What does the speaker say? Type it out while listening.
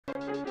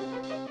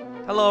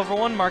Hello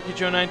everyone,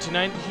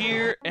 Markyjoe1990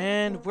 here,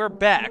 and we're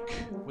back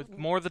with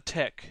more of the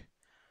tech.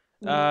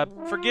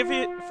 Forgive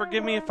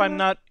me if I'm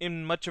not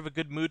in much of a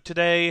good mood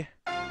today.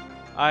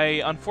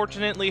 I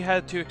unfortunately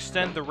had to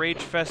extend the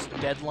Rage Fest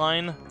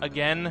deadline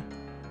again.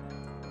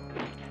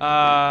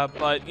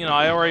 But, you know,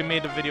 I already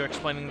made a video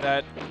explaining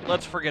that.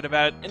 Let's forget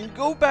about it and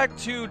go back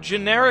to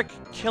generic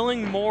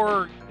killing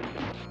more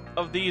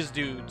of these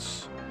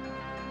dudes.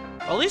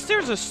 At least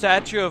there's a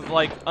statue of,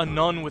 like, a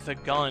nun with a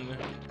gun.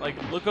 Like,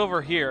 look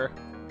over here.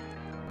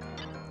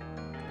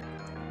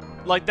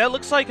 Like, that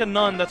looks like a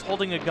nun that's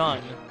holding a gun.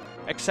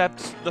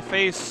 Except the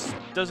face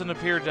doesn't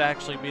appear to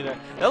actually be there.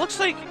 That looks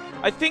like...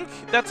 I think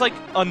that's like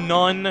a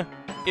nun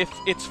if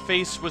its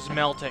face was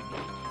melting.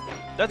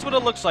 That's what it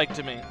looks like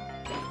to me.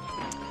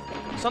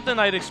 Something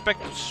I'd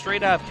expect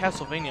straight out of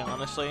Castlevania,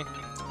 honestly.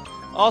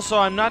 Also,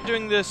 I'm not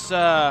doing this,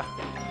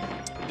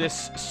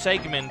 this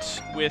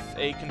segment with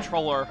a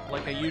controller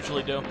like I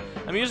usually do.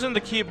 I'm using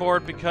the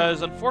keyboard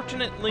because,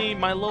 unfortunately,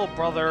 my little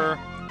brother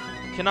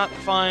cannot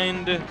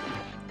find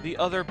the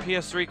other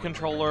PS3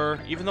 controller,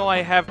 even though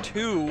I have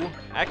two,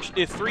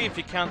 actually three if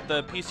you count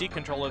the PC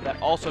controller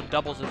that also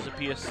doubles as a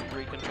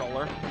PS3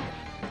 controller.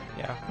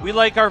 Yeah, we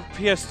like our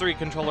PS3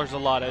 controllers a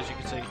lot, as you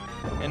can see.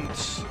 And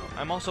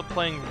I'm also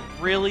playing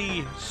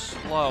really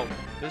slow.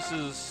 This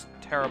is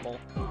terrible.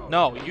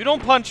 No, you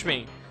don't punch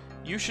me!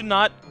 You should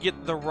not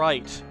get the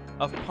right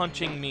of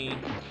punching me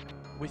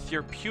with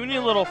your puny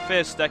little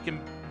fist that can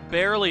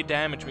barely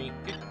damage me.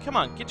 Come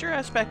on, get your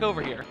ass back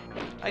over here.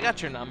 I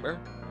got your number.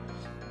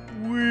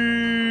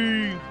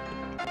 Whee!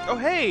 Oh,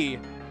 hey!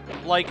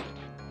 Like,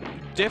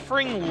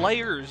 differing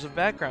layers of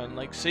background.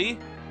 Like, see?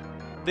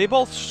 They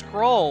both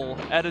scroll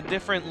at a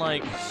different,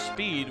 like,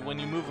 speed when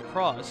you move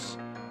across.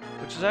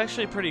 Which is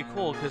actually pretty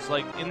cool, because,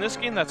 like, in this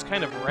game that's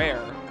kind of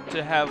rare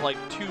to have, like,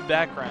 two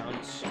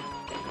backgrounds.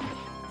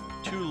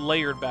 Two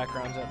layered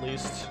backgrounds, at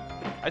least.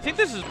 I think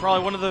this is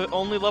probably one of the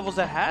only levels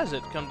that has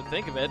it, come to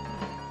think of it.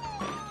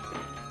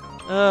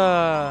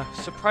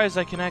 Surprised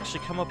I can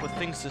actually come up with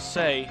things to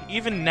say,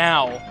 even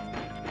now.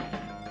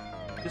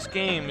 This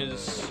game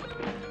is...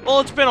 Well,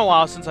 it's been a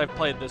while since I've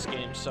played this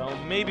game, so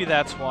maybe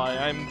that's why.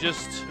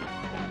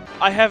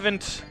 I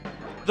haven't...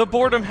 The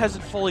boredom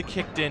hasn't fully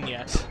kicked in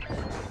yet.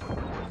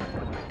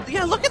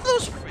 Yeah, look at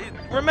those...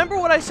 Remember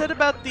what I said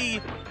about the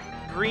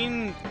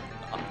green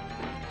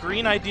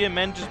idea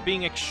men just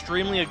being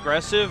extremely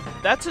aggressive?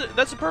 That's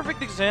a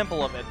perfect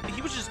example of it.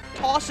 He was just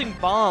tossing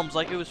bombs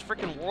like it was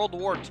freaking World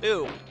War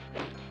II.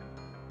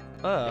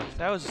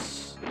 That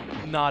was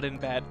not in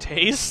bad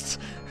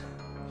taste.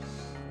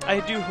 I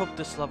do hope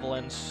this level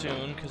ends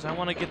soon, because I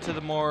want to get to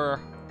the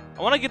more...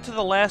 I want to get to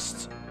the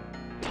last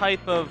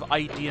type of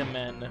idea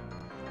men.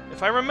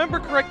 If I remember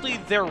correctly,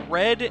 they're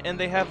red and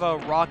they have a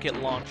rocket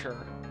launcher,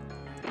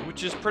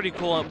 which is pretty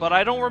cool, but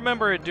I don't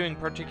remember it doing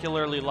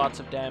particularly lots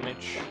of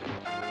damage.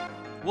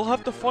 We'll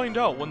have to find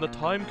out when the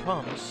time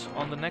comes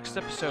on the next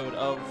episode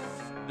of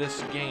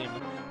this game.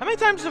 How many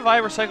times have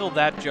I recycled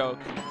that joke?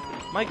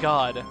 My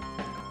god.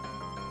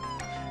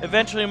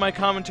 Eventually, my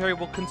commentary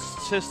will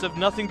consist of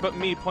nothing but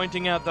me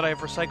pointing out that I've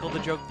recycled the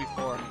joke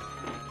before.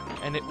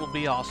 And it will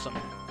be awesome.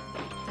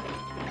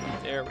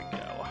 There we go.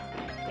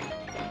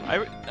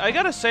 I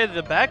gotta say that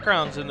the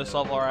backgrounds in this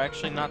level are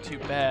actually not too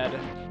bad.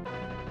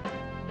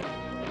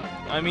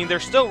 I mean, they're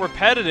still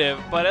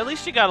repetitive, but at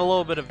least you got a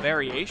little bit of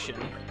variation.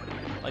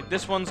 Like,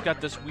 this one's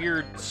got this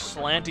weird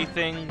slanty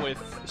thing with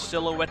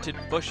silhouetted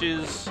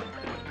bushes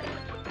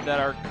that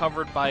are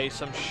covered by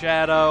some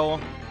shadow.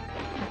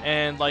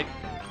 And, like,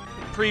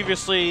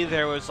 previously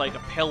there was, like,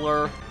 a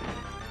pillar.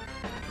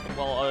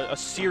 Well, a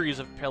series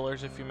of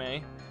pillars, if you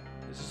may.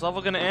 Is this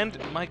level gonna end?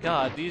 My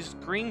god, these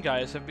green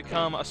guys have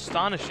become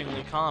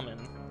astonishingly common.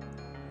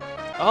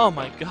 Oh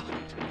my god.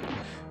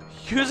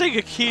 Using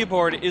a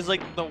keyboard is,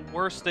 like, the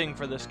worst thing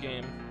for this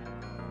game.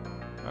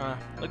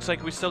 Looks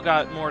like we still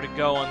got more to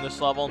go on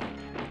this level.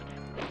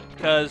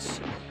 Because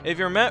if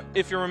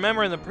you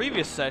remember in the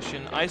previous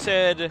session, I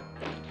said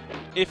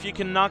if you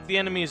can knock the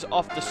enemies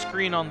off the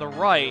screen on the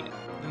right,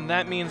 then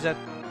that means that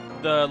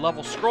the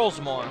level scrolls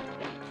more.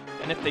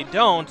 And if they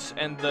don't,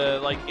 and the,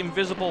 like,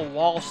 invisible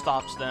wall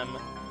stops them,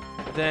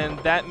 then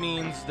that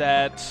means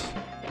that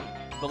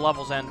the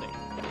level's ending.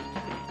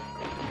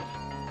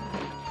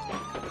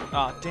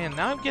 Ah, damn,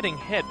 now I'm getting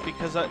hit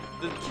because the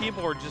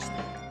keyboard just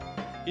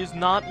is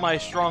not my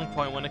strong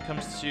point when it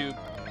comes to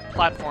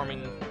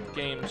platforming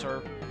games,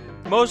 or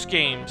most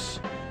games.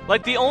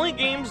 Like, the only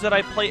games that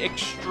I play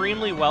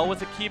extremely well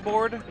with a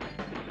keyboard,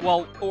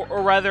 well,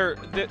 or rather,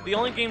 the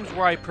only games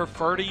where I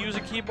prefer to use a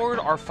keyboard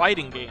are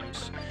fighting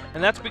games.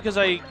 And that's because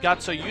I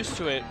got so used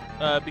to it,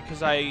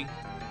 because I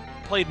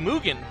played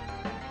Mugen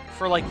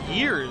for, like,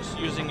 years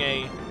using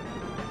a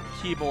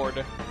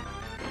keyboard.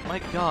 My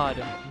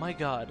god, my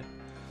god.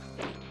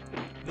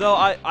 Though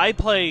I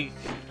play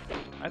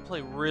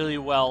really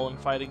well in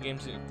fighting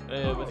games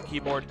with a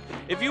keyboard.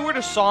 If you were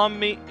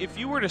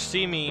to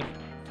see me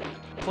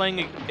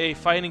playing a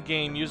fighting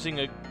game using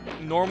a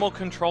normal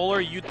controller,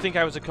 you'd think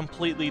I was a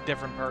completely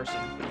different person.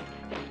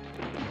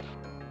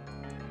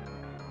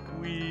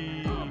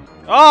 Whee!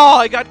 Oh,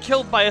 I got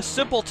killed by a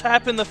simple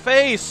tap in the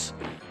face!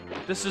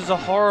 This is a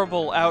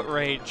horrible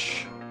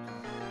outrage.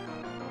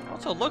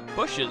 Also, look,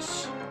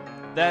 bushes.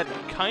 That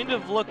kind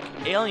of look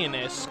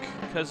alien-esque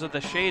because of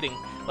the shading.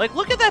 Like,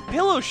 look at that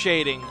pillow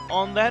shading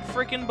on that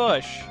freaking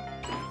bush.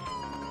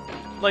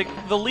 Like,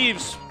 the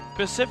leaves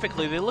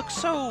specifically, they look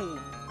so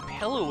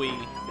pillowy.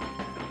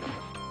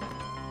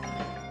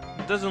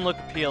 It doesn't look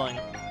appealing.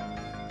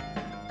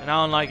 And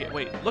I don't like it.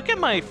 Wait, look at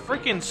my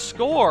freaking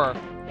score!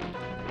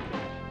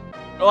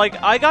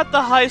 Like, I got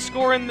the high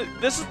score in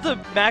this is the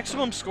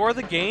maximum score of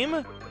the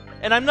game?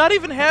 And I'm not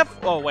even half-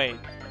 oh, wait.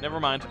 Never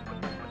mind.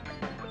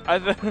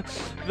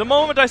 The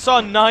moment I saw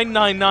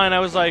 999, I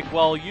was like,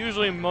 well,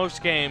 usually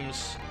most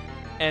games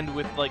end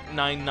with, like,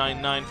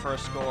 999 for a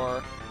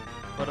score.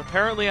 But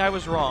apparently I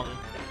was wrong.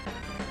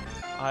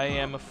 I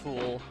am a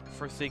fool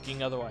for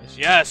thinking otherwise.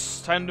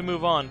 Yes! Time to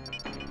move on.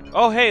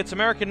 Oh, hey, it's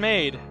American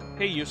made.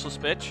 Hey, useless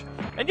bitch.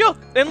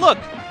 And look!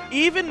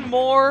 Even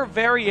more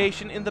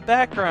variation in the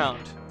background.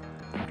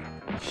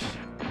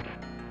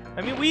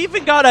 I mean, we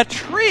even got a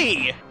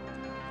tree!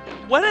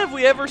 When have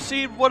we ever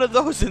seen one of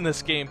those in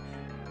this game?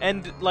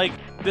 And, like,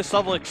 this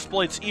level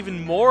exploits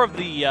even more of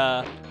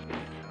the,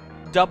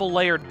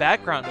 double-layered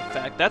background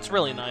effect. That's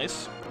really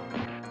nice.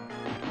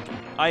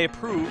 I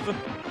approve.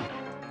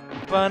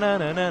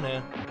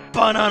 Banana.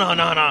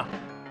 Banana.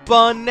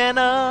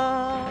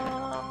 Banana.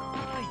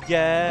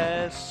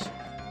 Yes.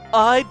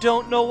 I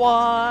don't know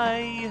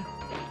why.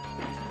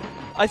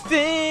 I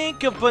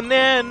think of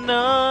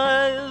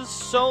bananas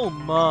so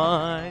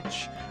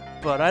much,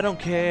 but I don't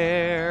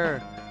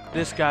care.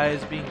 This guy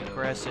is being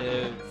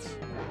aggressive.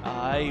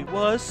 I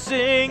was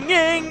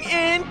singing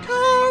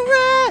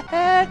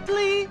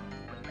incorrectly.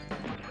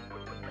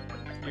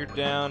 You're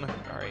down.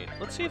 Alright,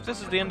 let's see if this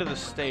is the end of the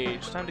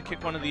stage. Time to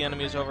kick one of the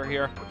enemies over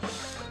here.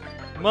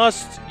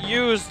 Must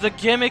use the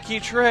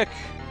gimmicky trick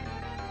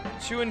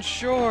to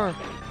ensure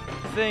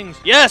things.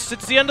 Yes,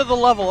 it's the end of the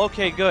level.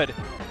 Okay, good.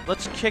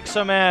 Let's kick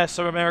some ass,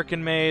 some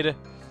American made.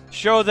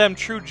 Show them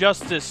true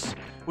justice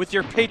with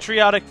your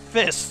patriotic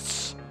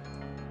fists.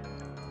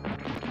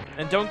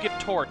 And don't get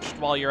torched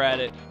while you're at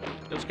it.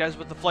 Those guys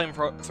with the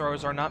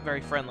flamethrowers are not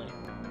very friendly.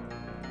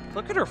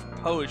 Look at her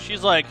pose.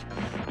 She's like,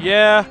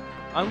 yeah,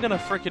 I'm gonna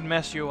frickin'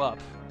 mess you up.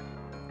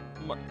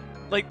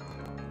 Like,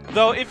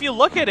 though, if you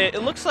look at it,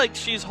 it looks like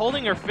she's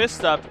holding her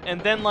fist up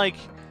and then, like,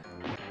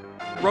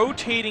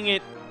 rotating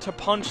it to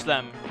punch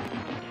them.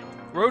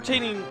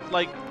 Rotating,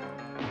 like,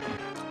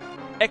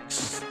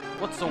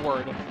 what's the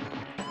word?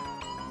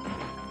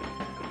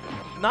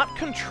 Not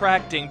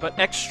contracting, but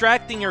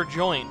extracting your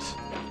joint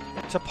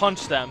to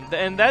punch them.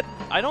 And that,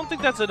 I don't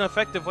think that's an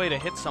effective way to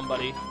hit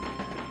somebody.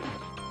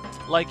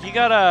 Like, you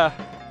gotta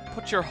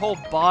put your whole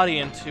body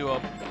into a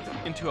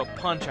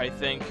punch, I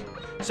think.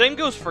 Same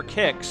goes for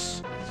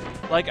kicks.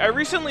 Like, I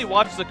recently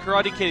watched the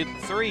Karate Kid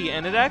 3,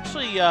 and it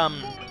actually, at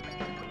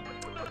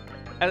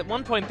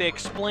one point they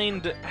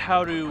explained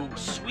how to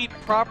sweep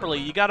properly.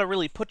 You gotta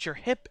really put your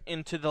hip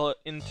into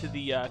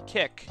the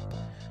kick.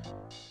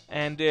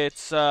 And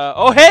it's,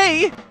 oh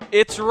hey!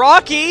 It's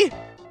Rocky!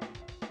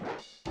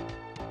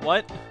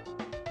 What?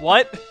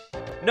 What?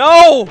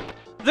 No!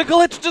 The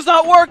glitch does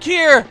not work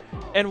here!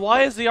 And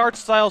why is the art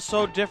style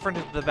so different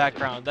in the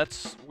background?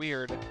 That's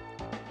weird.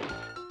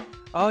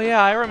 Oh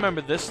yeah, I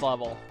remember this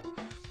level.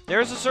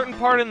 There's a certain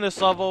part in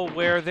this level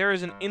where there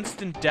is an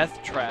instant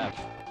death trap.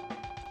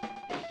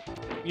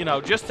 You know,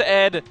 just to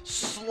add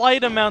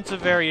slight amounts of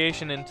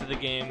variation into the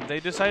game, they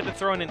decided to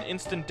throw in an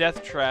instant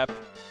death trap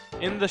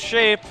in the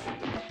shape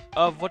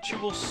of what you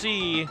will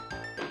see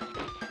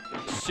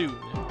soon.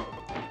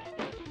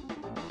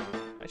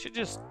 I should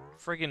just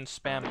friggin'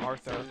 spam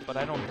Arthur, but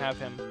I don't have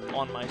him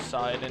on my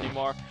side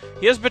anymore.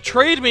 He has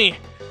betrayed me!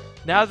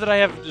 Now that I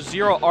have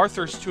 0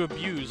 Arthurs to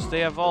abuse, they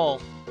have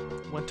all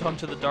went on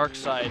to the dark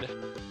side.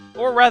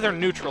 Or rather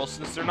neutral,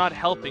 since they're not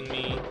helping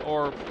me,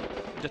 or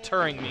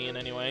deterring me in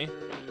any way.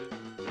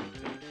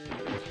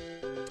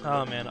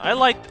 Oh man, I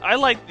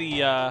like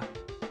the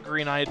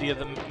green idea of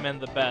the men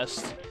the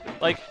best.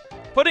 Like,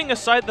 putting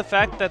aside the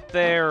fact that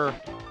they're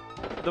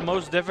the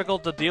most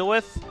difficult to deal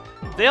with,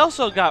 they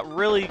also got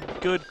really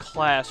good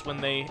class when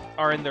they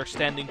are in their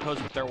standing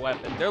pose with their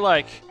weapon. They're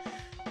like,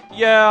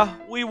 yeah,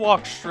 we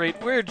walk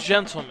straight, we're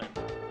gentlemen.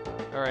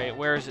 Alright,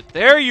 where is it?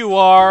 There you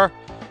are!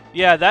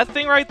 Yeah, that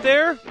thing right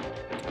there,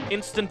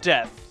 instant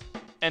death.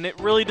 And it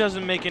really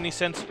doesn't make any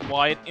sense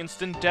why it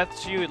instant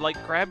deaths you. It,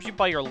 like, grabs you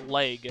by your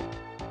leg.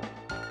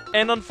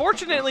 And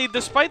unfortunately,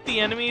 despite the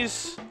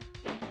enemies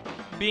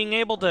being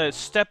able to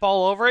step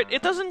all over it,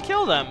 it doesn't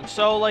kill them.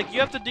 So, like, you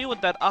have to deal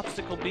with that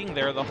obstacle being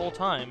there the whole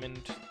time, and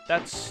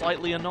that's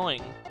slightly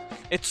annoying.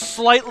 It's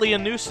slightly a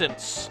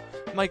nuisance.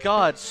 My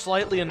god,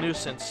 slightly a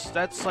nuisance.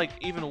 That's, like,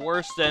 even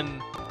worse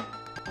than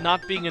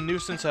not being a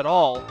nuisance at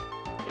all.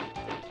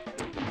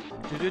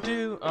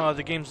 Oh,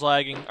 the game's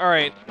lagging.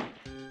 Alright.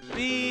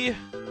 Be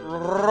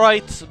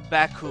right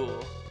back.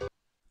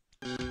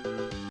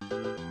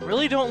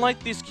 Really don't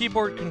like these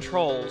keyboard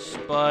controls,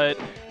 but...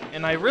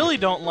 And I really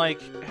don't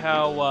like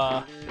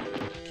how,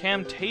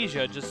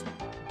 Camtasia just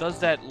does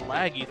that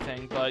laggy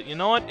thing, but you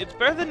know what? It's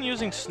better than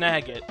using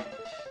Snagit.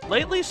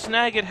 Lately,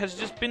 Snagit has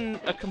just been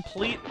a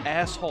complete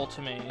asshole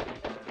to me,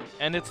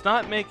 and it's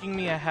not making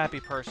me a happy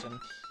person.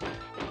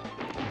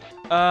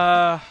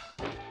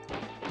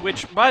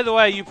 Which, by the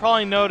way, you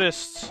probably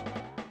noticed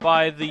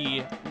by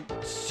the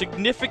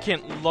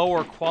significant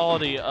lower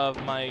quality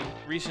of my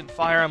recent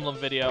Fire Emblem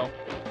video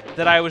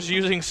that I was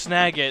using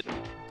Snagit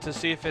to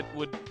see if it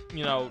would,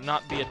 you know,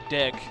 not be a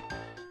dick.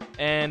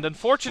 And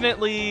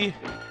unfortunately,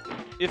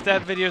 if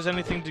that video is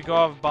anything to go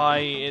off by,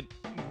 it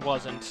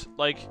wasn't.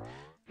 Like,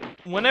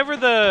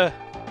 whenever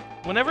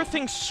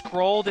things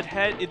scrolled,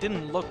 it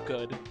didn't look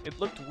good. It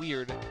looked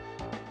weird.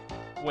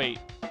 Wait,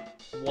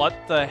 what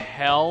the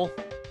hell?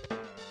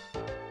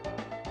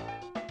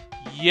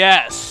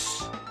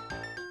 Yes!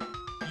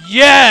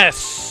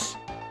 Yes!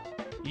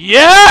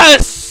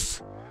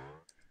 Yes!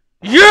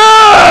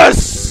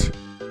 Yes!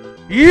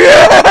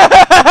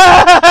 Yes!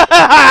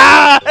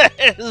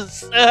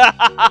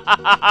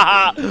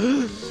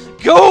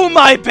 Go,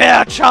 my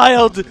bear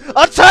child!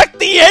 Attack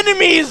the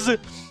enemies!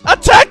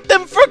 Attack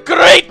them for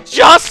great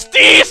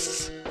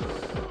justice!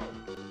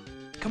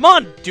 Come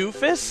on,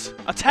 doofus!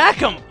 Attack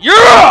him!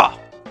 Yeah!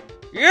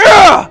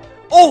 Yeah!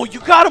 Oh, you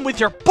got him with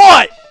your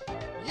butt!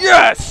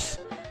 Yes!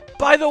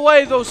 By the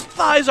way, those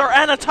thighs are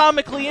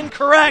anatomically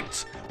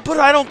incorrect,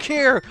 but I don't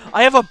care.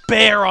 I have a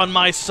bear on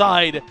my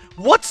side.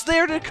 What's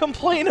there to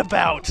complain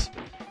about?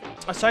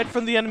 Aside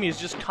from the enemies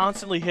just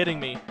constantly hitting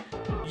me.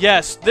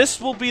 Yes, this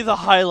will be the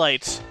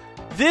highlight.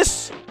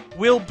 This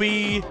will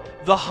be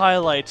the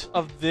highlight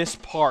of this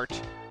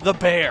part. The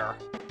bear.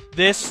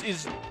 This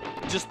is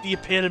just the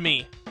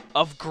epitome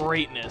of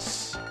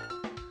greatness.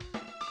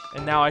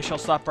 And now I shall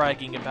stop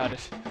bragging about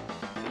it.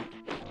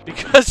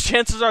 Because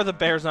chances are the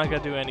bear's not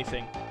gonna do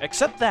anything.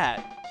 Except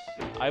that.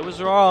 I was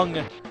wrong.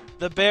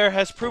 The bear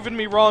has proven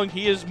me wrong.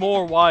 He is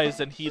more wise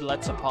than he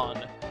lets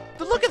upon.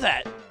 But look at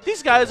that!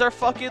 These guys are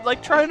fucking,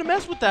 like, trying to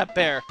mess with that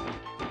bear.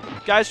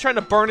 Guys trying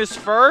to burn his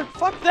fur?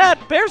 Fuck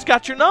that! Bear's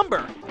got your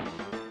number!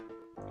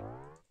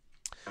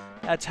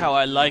 That's how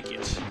I like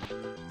it.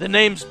 The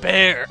name's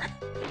Bear.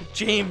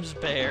 James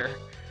Bear.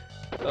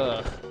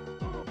 Ugh.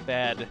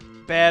 Bad.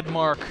 Bad,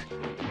 Mark.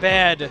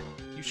 Bad.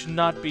 You should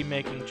not be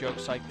making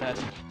jokes like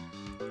that.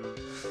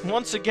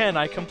 Once again,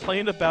 I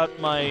complained about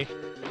my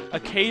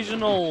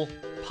occasional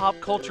pop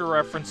culture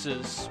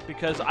references,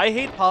 because I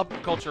hate pop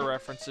culture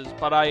references,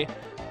 but I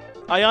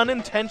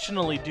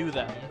unintentionally do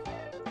them.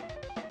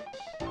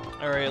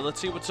 Alright, let's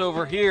see what's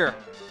over here.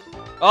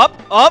 Up,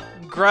 up,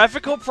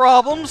 graphical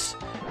problems.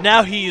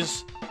 Now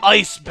he's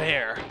Ice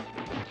Bear.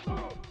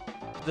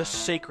 The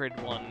sacred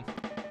one.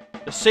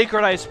 The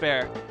sacred Ice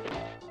Bear.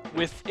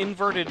 With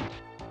inverted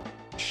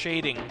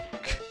shading.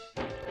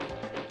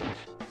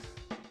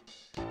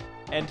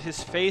 And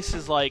his face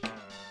is like...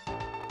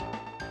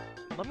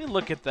 Let me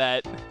look at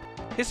that.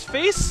 His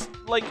face,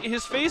 like,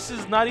 his face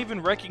is not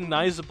even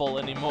recognizable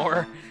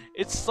anymore.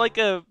 It's like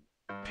a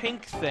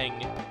pink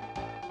thing.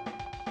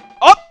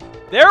 Oh!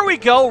 There we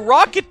go!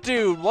 Rocket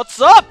Dude! What's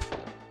up?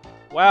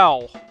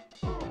 Wow.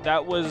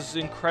 That was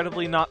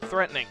incredibly not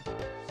threatening.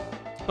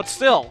 But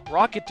still,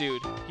 Rocket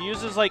Dude. He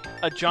uses, like,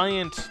 a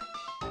giant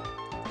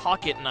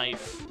pocket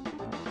knife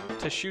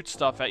to shoot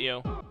stuff at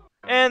you.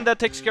 And that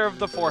takes care of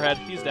the forehead.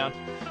 He's down.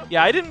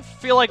 Yeah, I didn't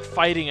feel like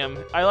fighting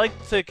him. I like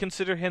to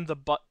consider him the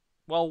butt.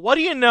 Well, what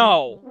do you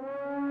know?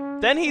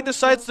 Then he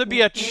decides to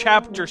be a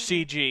chapter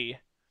CG.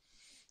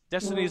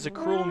 Destiny's a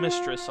cruel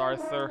mistress,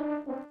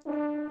 Arthur.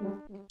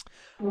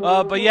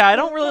 But yeah, I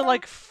don't really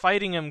like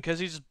fighting him because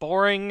he's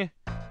boring.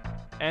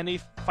 And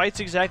he fights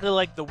exactly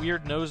like the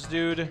weird nose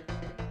dude.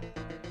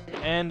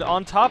 And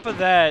on top of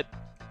that,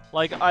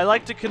 like, I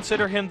like to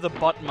consider him the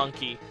butt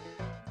monkey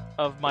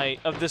of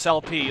this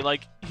LP.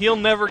 Like, he'll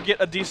never get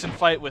a decent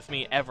fight with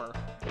me, ever.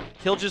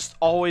 He'll just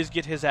always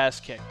get his ass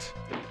kicked.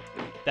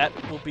 That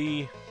will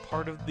be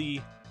part of the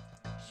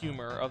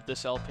humor of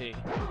this LP.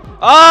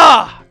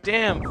 Ah!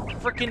 Damn.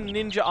 Frickin'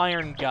 Ninja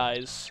Iron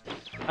guys.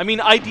 I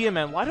mean, Idea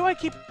Men. Why do I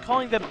keep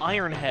calling them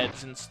Iron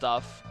Heads and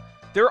stuff?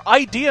 They're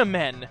Idea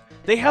Men.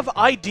 They have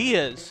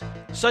ideas,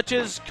 such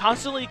as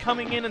constantly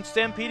coming in and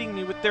stampeding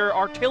me with their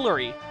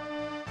artillery.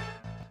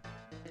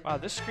 Wow,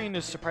 this screen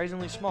is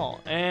surprisingly small.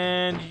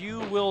 And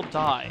you will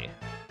die.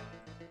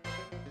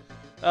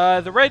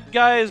 The red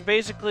guys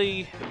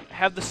basically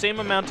have the same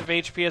amount of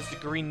HP as the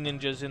green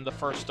ninjas in the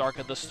first arc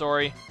of the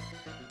story.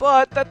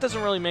 But that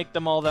doesn't really make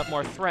them all that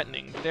more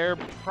threatening. They're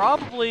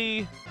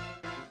probably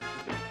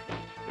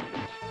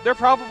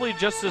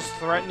just as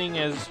threatening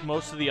as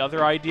most of the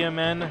other Idea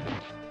Men.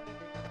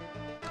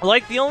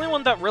 Like, the only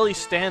one that really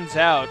stands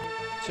out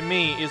to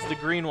me is the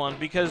green one,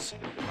 because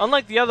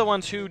unlike the other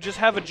ones who just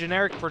have a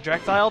generic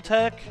projectile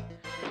tech,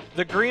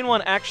 the green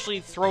one actually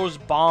throws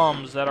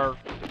bombs that are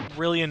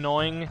really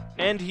annoying,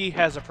 and he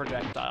has a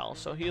projectile,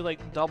 so he,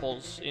 like,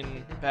 doubles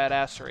in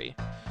badassery.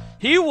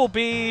 He will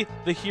be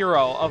the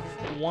hero of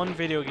one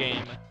video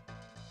game.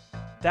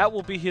 That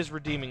will be his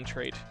redeeming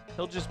trait.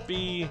 He'll just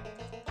be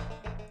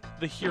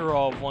the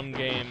hero of one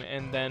game,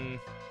 and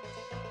then,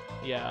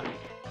 yeah.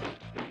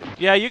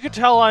 Yeah, you could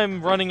tell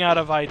I'm running out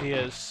of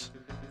ideas.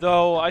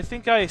 Though, I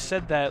think I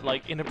said that,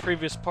 like, in a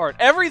previous part.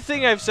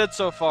 Everything I've said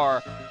so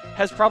far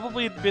has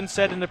probably been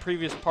said in the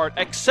previous part,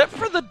 except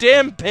for the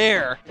damn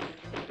bear!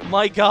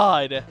 My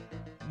god.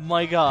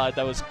 My god,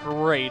 that was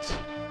great.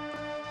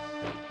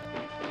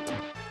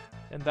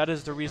 And that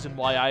is the reason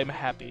why I am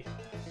happy.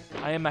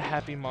 I am a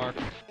happy Mark.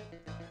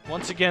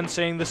 Once again,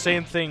 saying the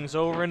same things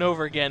over and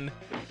over again.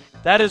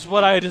 That is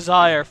what I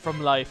desire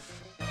from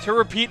life. To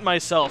repeat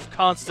myself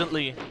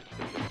constantly.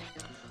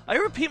 I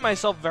repeat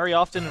myself very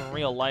often in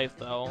real life,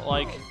 though.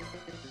 Like,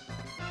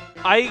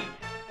 I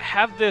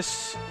have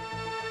this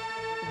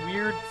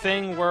weird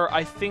thing where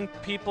I think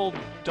people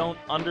didn't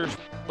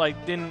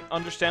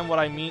understand what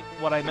I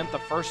meant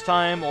the first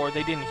time, or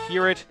they didn't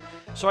hear it.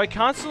 So I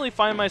constantly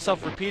find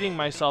myself repeating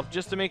myself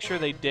just to make sure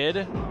they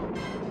did.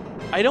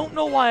 I don't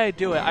know why I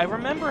do it. I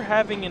remember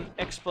having an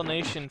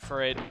explanation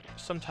for it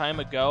some time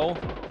ago.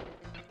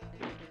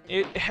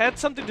 It had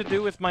something to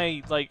do with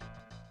my, like,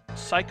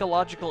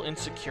 psychological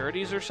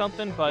insecurities or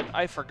something, but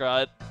I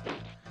forgot.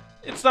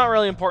 It's not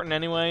really important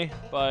anyway,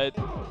 but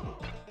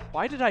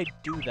why did I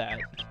do that?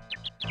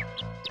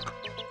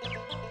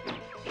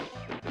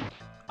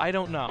 I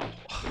don't know.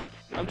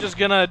 I'm just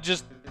gonna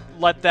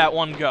let that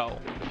one go.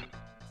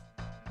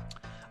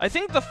 I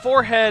think the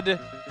forehead,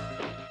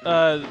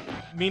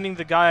 meaning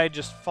the guy I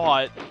just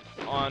fought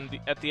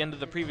at the end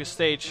of the previous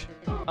stage,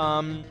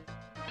 I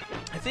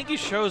think he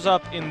shows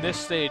up in this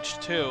stage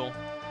too.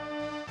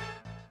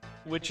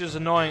 Which is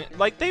annoying.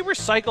 Like, they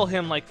recycle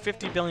him like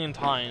 50 billion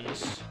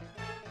times.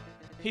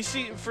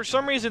 For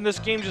some reason, this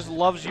game just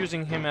loves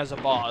using him as a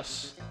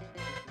boss.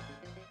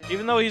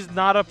 Even though he's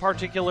not a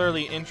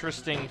particularly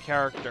interesting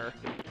character.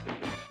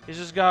 He's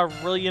just got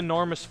a really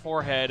enormous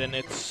forehead, and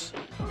it's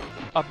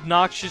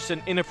obnoxious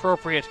and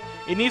inappropriate.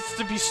 It needs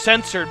to be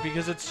censored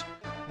because it's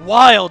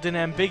wild and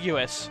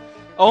ambiguous.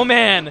 Oh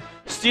man,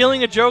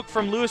 stealing a joke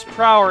from Lewis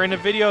Prower in a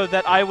video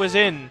that I was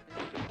in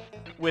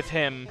with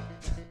him.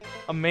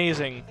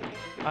 Amazing.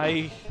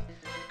 I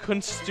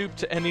couldn't stoop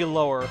to any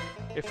lower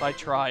if I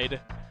tried.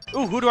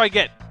 Ooh, who do I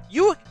get?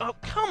 You? Oh,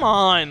 come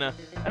on!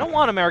 I don't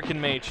want American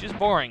Mage. She's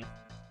boring.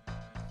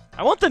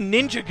 I want the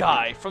ninja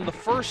guy from the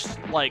first,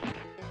 like,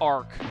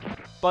 arc.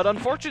 But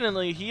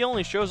unfortunately, he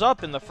only shows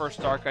up in the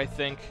first arc, I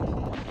think.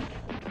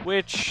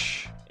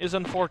 Which is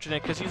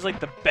unfortunate, because he's, like,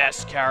 the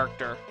best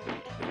character.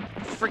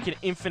 Freaking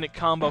infinite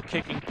combo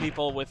kicking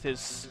people with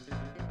his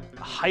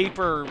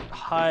hyper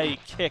high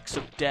kicks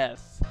of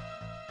death.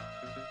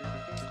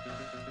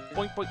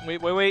 Boink,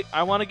 boink, wait,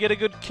 I want to get a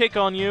good kick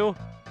on you.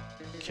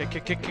 Kick,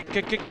 kick, kick, kick,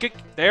 kick, kick, kick.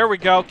 There we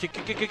go. Kick,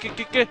 kick, kick, kick, kick,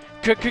 kick,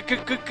 kick, kick,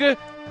 kick, kick,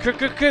 kick,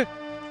 kick, kick.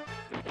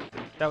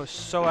 That was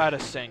so out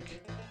of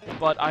sync.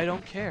 But I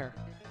don't care.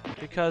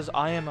 Because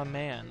I am a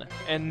man.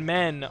 And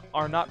men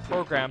are not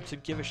programmed to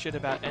give a shit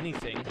about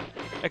anything.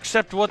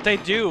 Except what they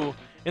do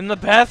in the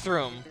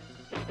bathroom.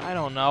 I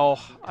don't know.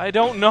 I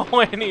don't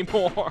know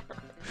anymore.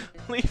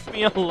 Leave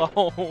me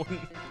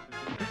alone.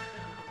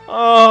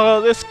 Oh,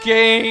 this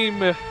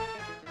game.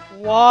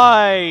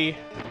 Why?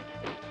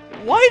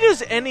 Why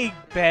does any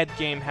bad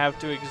game have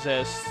to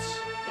exist?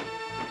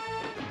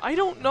 I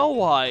don't know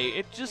why.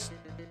 It just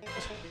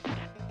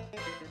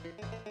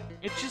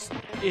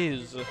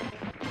is.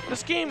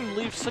 This game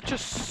leaves such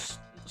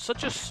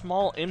a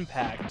small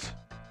impact.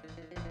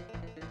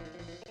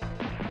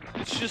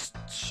 It's just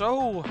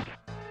so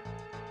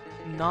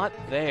not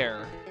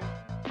there.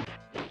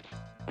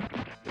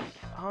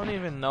 I don't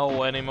even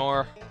know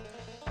anymore.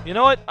 You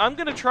know what? I'm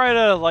gonna try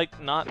to,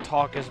 like, not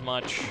talk as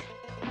much.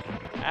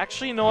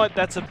 Actually, you know what?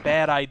 That's a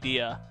bad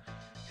idea.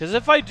 Because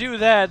if I do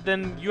that,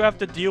 then you have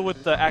to deal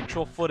with the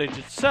actual footage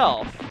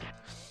itself.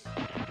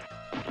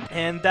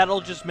 And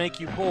that'll just make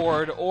you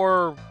bored,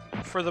 or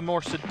for the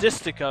more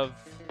sadistic of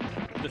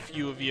the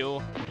few of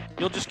you,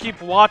 you'll just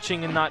keep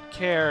watching and not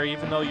care,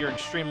 even though you're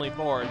extremely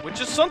bored. Which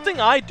is something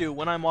I do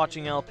when I'm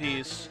watching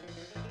LPs.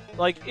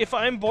 Like,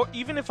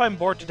 even if I'm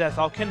bored to death,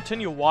 I'll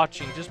continue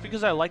watching just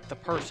because I like the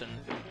person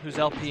who's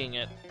LPing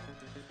it.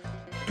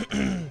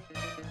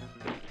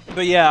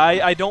 But yeah,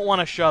 I don't want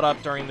to shut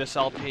up during this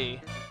LP.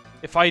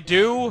 If I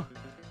do,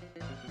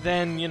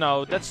 then, you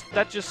know,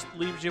 that just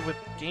leaves you with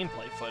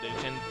gameplay footage,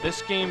 and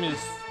this game is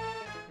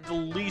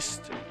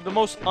the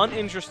most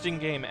uninteresting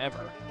game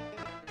ever.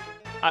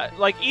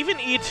 Like, even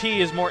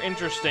E.T. is more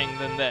interesting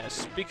than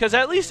this, because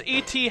at least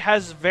E.T.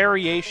 has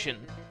variation.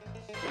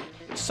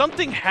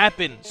 Something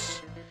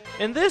happens.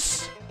 And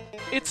this,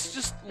 it's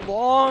just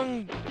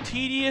long,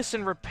 tedious,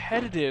 and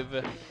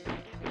repetitive.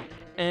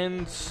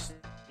 And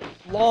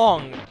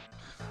long.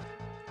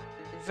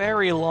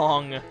 Very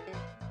long.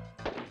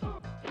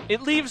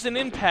 It leaves an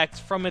impact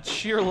from its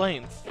sheer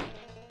length.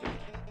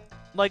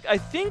 Like, I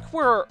think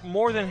we're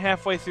more than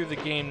halfway through the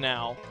game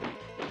now.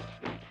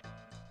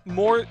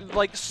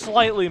 Like,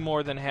 slightly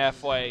more than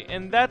halfway.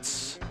 And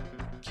that's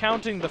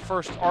counting the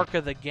first arc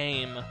of the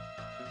game.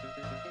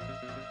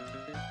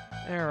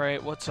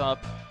 Alright, what's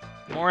up?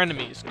 More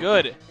enemies.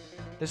 Good.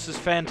 This is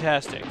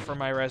fantastic for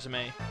my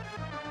resume.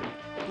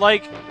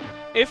 Like,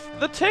 if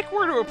the Tick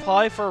were to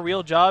apply for a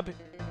real job,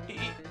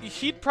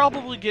 he'd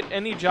probably get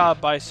any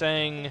job by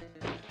saying,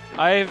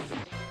 I've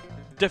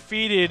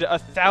defeated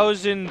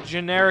 1,000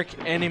 generic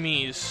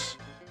enemies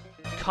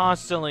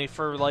constantly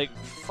for like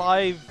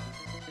 5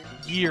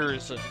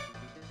 years.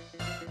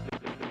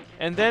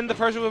 And then the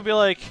person would be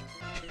like,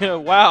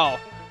 wow,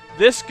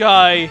 this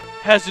guy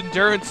has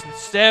endurance and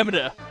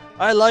stamina.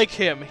 I like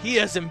him. He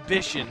has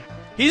ambition.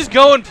 He's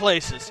going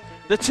places.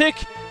 The Tick,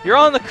 you're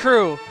on the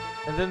crew.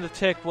 And then the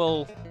Tick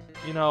will,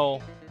 you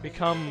know,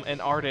 become an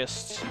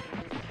artist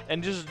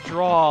and just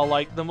draw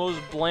like the most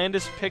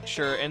blandest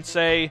picture and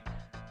say,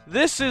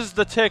 this is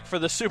the Tick for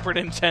the Super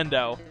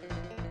Nintendo.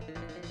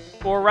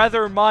 Or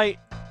rather, my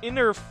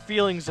inner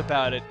feelings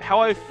about it,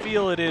 how I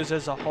feel it is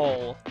as a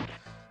whole.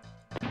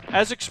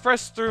 As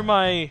expressed through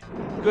my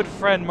good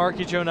friend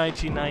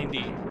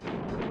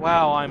Markyjoe1990.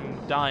 Wow, I'm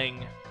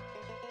dying.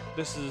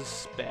 This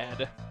is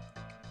bad.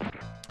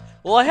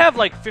 Well, I have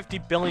like 50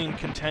 billion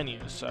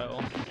continues, so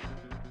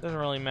it doesn't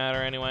really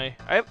matter anyway.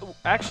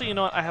 Actually, you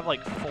know what? I have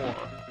like 4.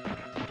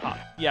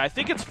 Yeah, I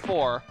think it's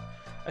 4.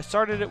 I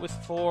started it with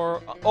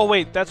 4. Oh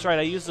wait, that's right.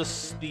 I used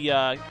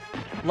the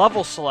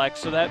level select,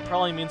 so that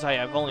probably means I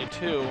have only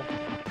 2.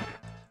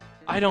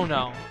 I don't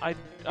know.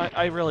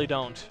 I really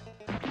don't.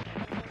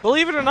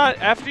 Believe it or not,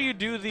 after you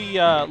do the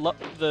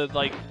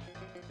like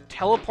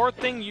teleport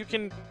thing, you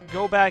can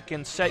go back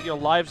and set your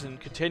lives and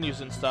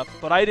continues and stuff.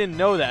 But I didn't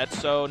know that,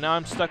 so now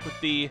I'm stuck with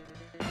the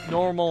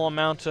normal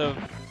amount of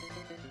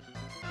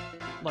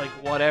like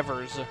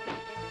whatevers.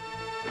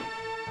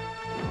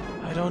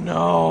 I don't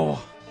know.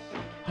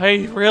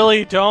 I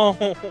really don't.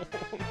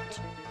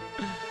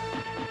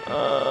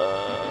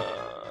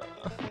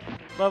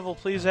 Level,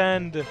 please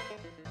end.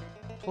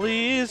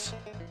 Please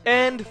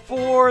end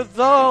for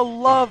the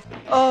love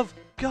of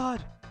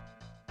God.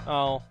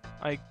 Oh,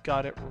 I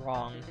got it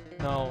wrong.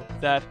 No,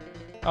 that...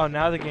 Oh,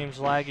 now the game's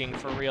lagging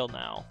for real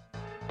now.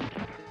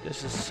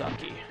 This is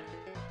sucky.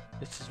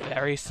 This is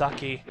very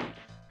sucky.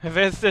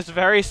 This is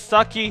very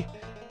sucky.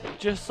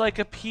 Just like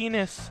a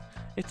penis.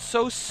 It's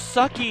so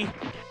sucky.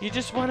 You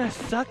just want to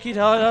suck it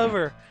all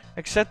over.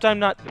 Except I'm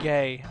not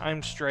gay.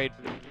 I'm straight,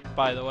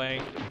 by the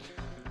way.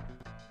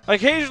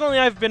 Occasionally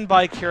I've been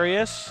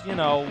bi-curious, you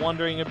know,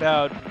 wondering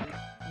about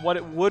what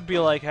it would be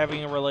like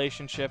having a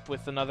relationship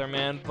with another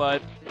man,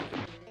 but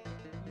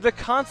the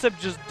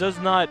concept just does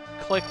not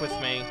click with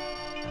me.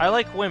 I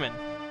like women.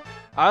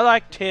 I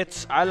like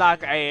tits, I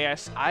like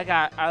ass, I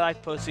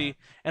like pussy,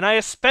 and I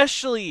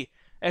especially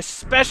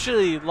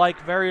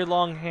like very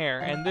long hair,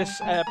 and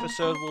this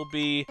episode will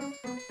be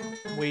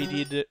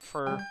waited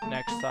for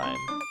next time.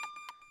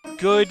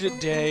 Good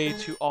day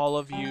to all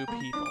of you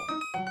people.